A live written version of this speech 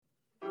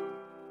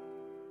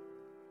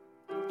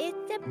It's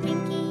the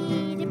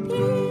Pinkie the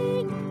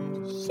Pig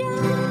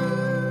Show.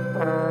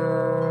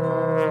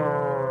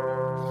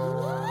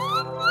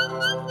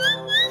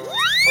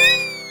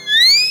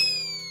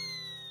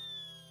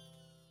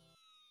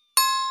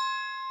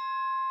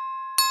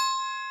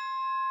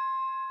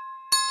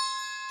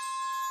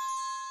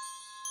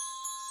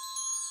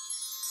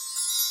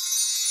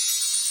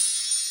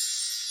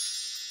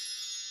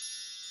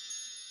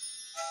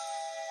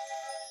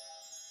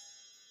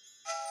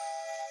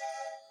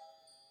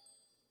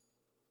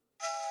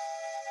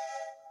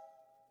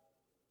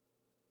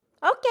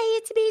 Okay,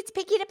 it's me, it's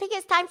Pinkie the Pig.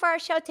 It's time for our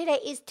show. Today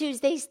is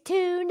Tuesday's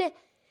Tune.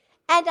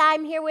 And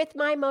I'm here with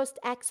my most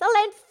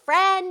excellent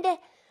friend,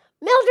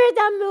 Mildred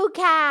the Moo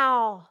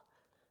Cow.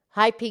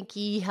 Hi,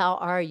 Pinkie. How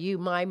are you,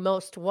 my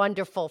most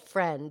wonderful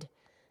friend?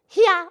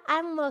 Yeah,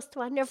 I'm most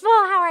wonderful.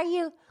 How are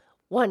you?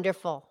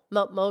 Wonderful.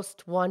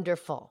 Most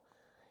wonderful.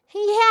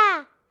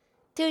 Yeah,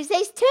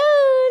 Tuesday's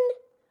Tune.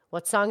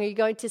 What song are you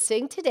going to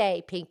sing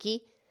today,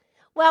 Pinkie?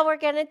 Well, we're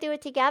going to do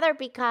it together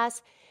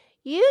because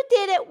you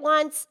did it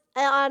once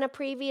on a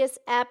previous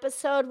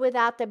episode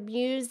without the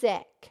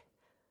music.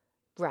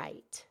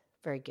 Right.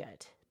 Very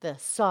good. The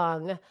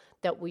song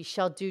that we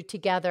shall do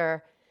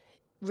together,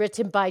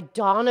 written by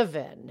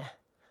Donovan.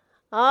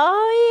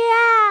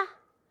 Oh,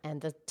 yeah.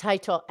 And the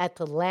title,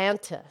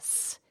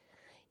 Atlantis.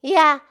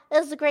 Yeah, it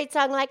was a great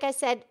song. Like I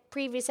said,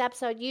 previous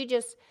episode, you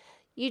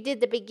did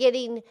the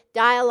beginning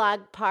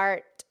dialogue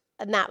part,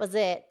 and that was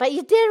it. But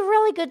you did a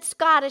really good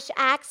Scottish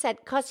accent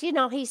because,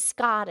 he's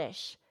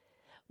Scottish.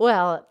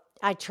 Well,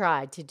 I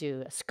tried to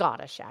do a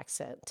Scottish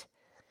accent.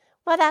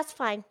 Well, that's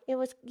fine. It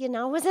was, it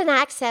was an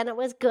accent. It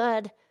was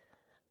good.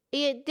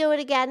 You do it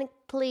again,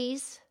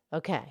 please.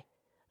 Okay.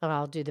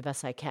 I'll do the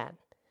best I can.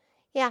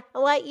 Yeah.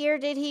 What year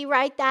did he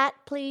write that,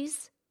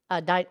 please?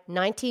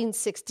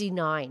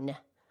 1969.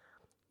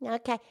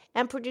 Okay.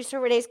 And producer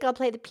Renee's going to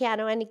play the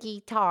piano and the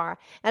guitar.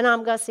 And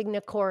I'm going to sing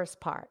the chorus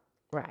part.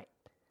 Right.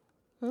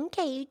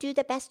 Okay. You do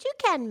the best you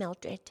can,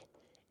 Mildred.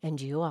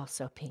 And you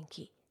also,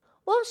 Pinkie.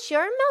 Well,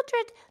 sure,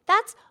 Mildred.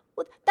 That's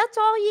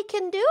all you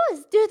can do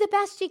is do the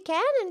best you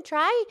can and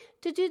try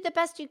to do the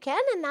best you can.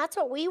 And that's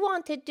what we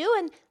want to do.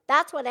 And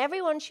that's what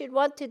everyone should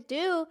want to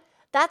do.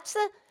 That's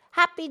the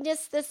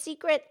happiness, the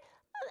secret,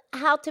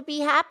 how to be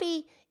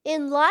happy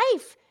in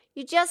life.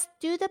 You just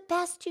do the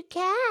best you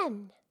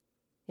can.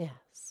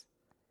 Yes.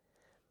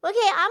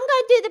 Okay, I'm going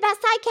to do the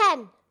best I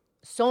can.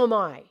 So am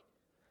I.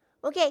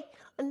 Okay,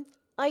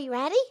 are you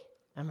ready?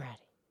 I'm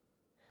ready.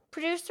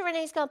 Producer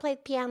Renee's going to play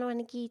the piano and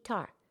the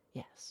guitar.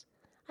 Yes.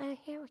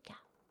 Here we go.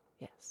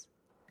 Yes.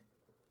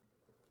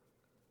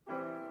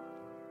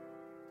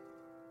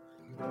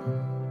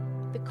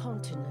 The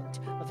continent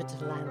of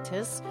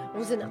Atlantis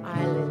was an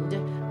island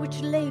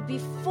which lay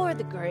before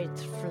the Great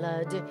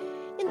Flood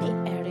in the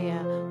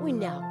area we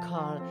now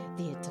call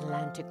the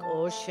Atlantic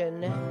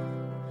Ocean.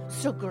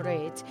 So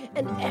great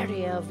an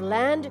area of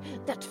land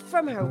that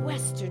from her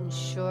western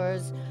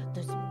shores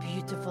those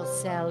beautiful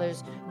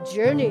sailors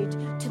journeyed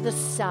to the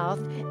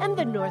South and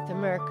the North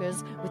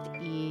Americas with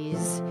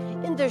ease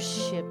in their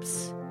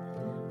ships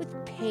with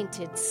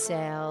painted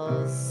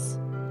sails.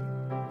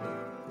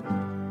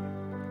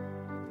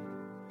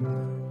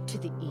 To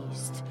the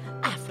east,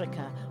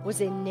 Africa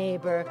was a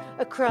neighbor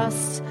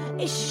across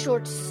a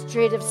short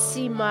strait of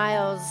sea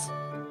miles.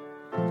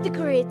 The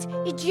great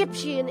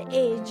Egyptian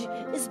age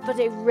is but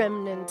a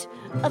remnant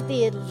of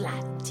the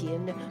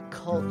Atlantean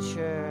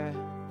culture.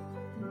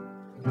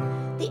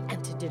 The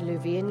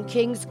antediluvian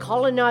kings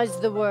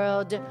colonized the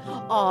world.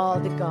 All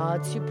the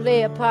gods who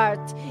play a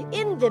part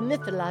in the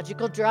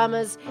mythological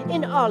dramas,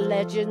 in all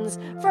legends,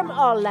 from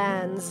all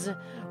lands,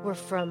 were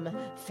from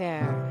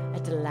fair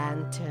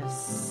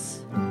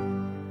Atlantis.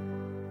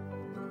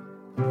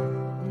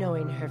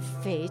 Knowing her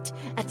fate,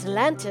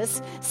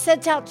 Atlantis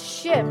sent out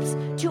ships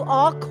to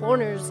all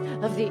corners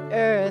of the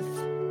earth.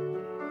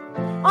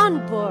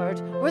 On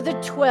board were the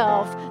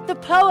 12, the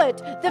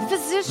poet, the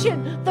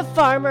physician, the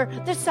farmer,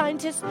 the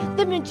scientist,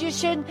 the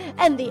magician,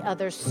 and the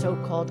other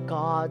so-called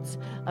gods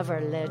of our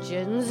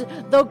legends,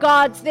 though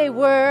gods they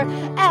were,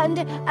 and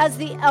as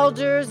the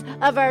elders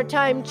of our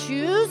time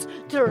choose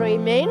to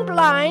remain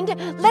blind,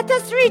 let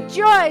us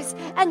rejoice,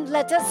 and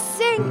let us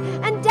sing,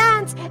 and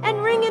dance,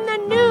 and ring in the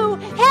new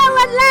Hail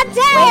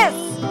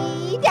Atlantis!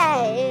 Way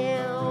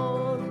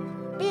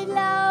down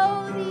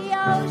below the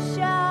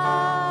ocean,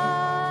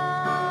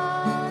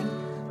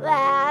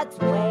 that's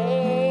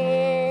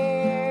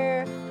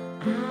where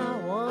I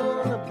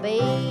wanna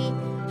be.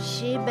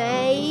 She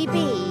may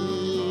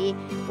be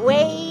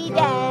way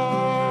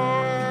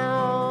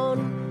down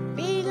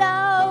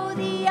below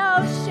the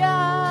ocean.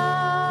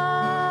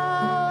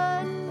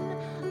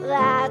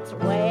 That's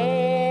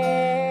where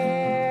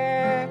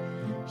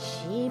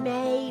she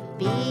may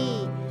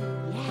be.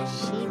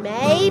 Yes, she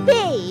may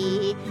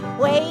be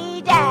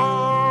way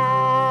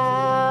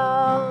down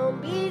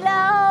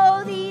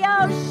below the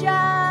ocean.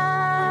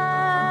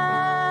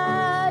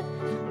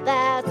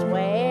 That's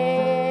where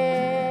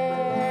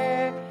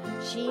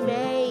she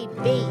may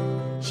be.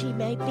 She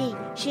may be.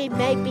 She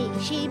may be.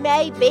 She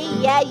may be,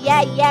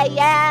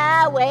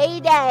 yeah,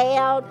 way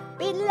down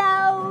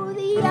below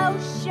the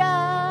ocean.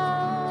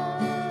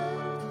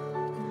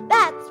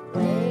 That's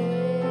where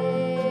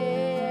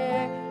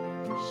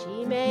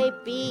she may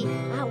be.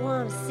 I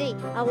wanna see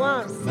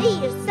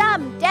you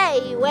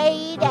someday,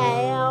 way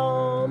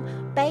down,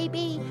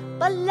 baby,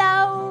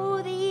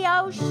 below the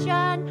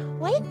ocean.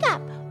 Wake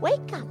up,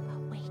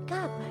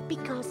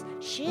 because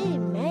she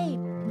may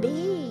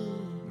be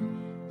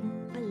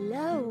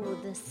below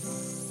the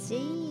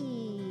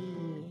sea,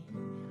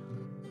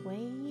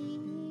 way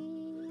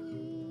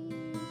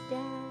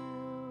down.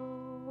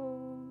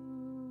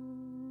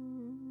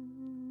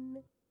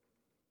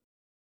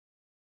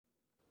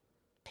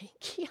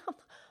 Pinkie, I'm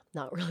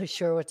not really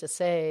sure what to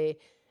say,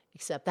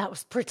 except that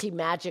was pretty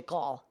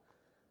magical.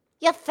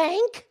 You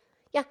think?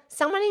 Yeah,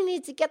 somebody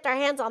needs to get their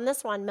hands on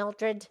this one,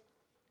 Mildred.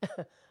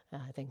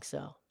 I think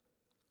so.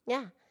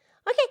 Yeah.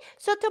 Okay,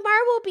 so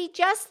tomorrow will be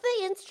just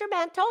the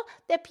instrumental,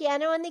 the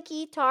piano and the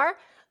guitar,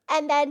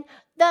 and then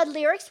the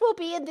lyrics will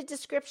be in the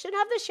description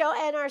of the show,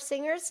 and our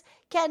singers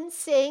can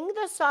sing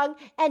the song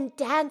and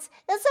dance.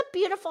 It's a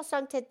beautiful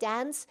song to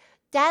dance.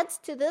 Dance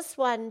to this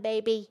one,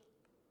 baby.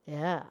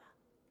 Yeah.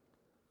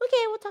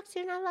 Okay, we'll talk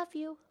soon. I love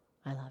you.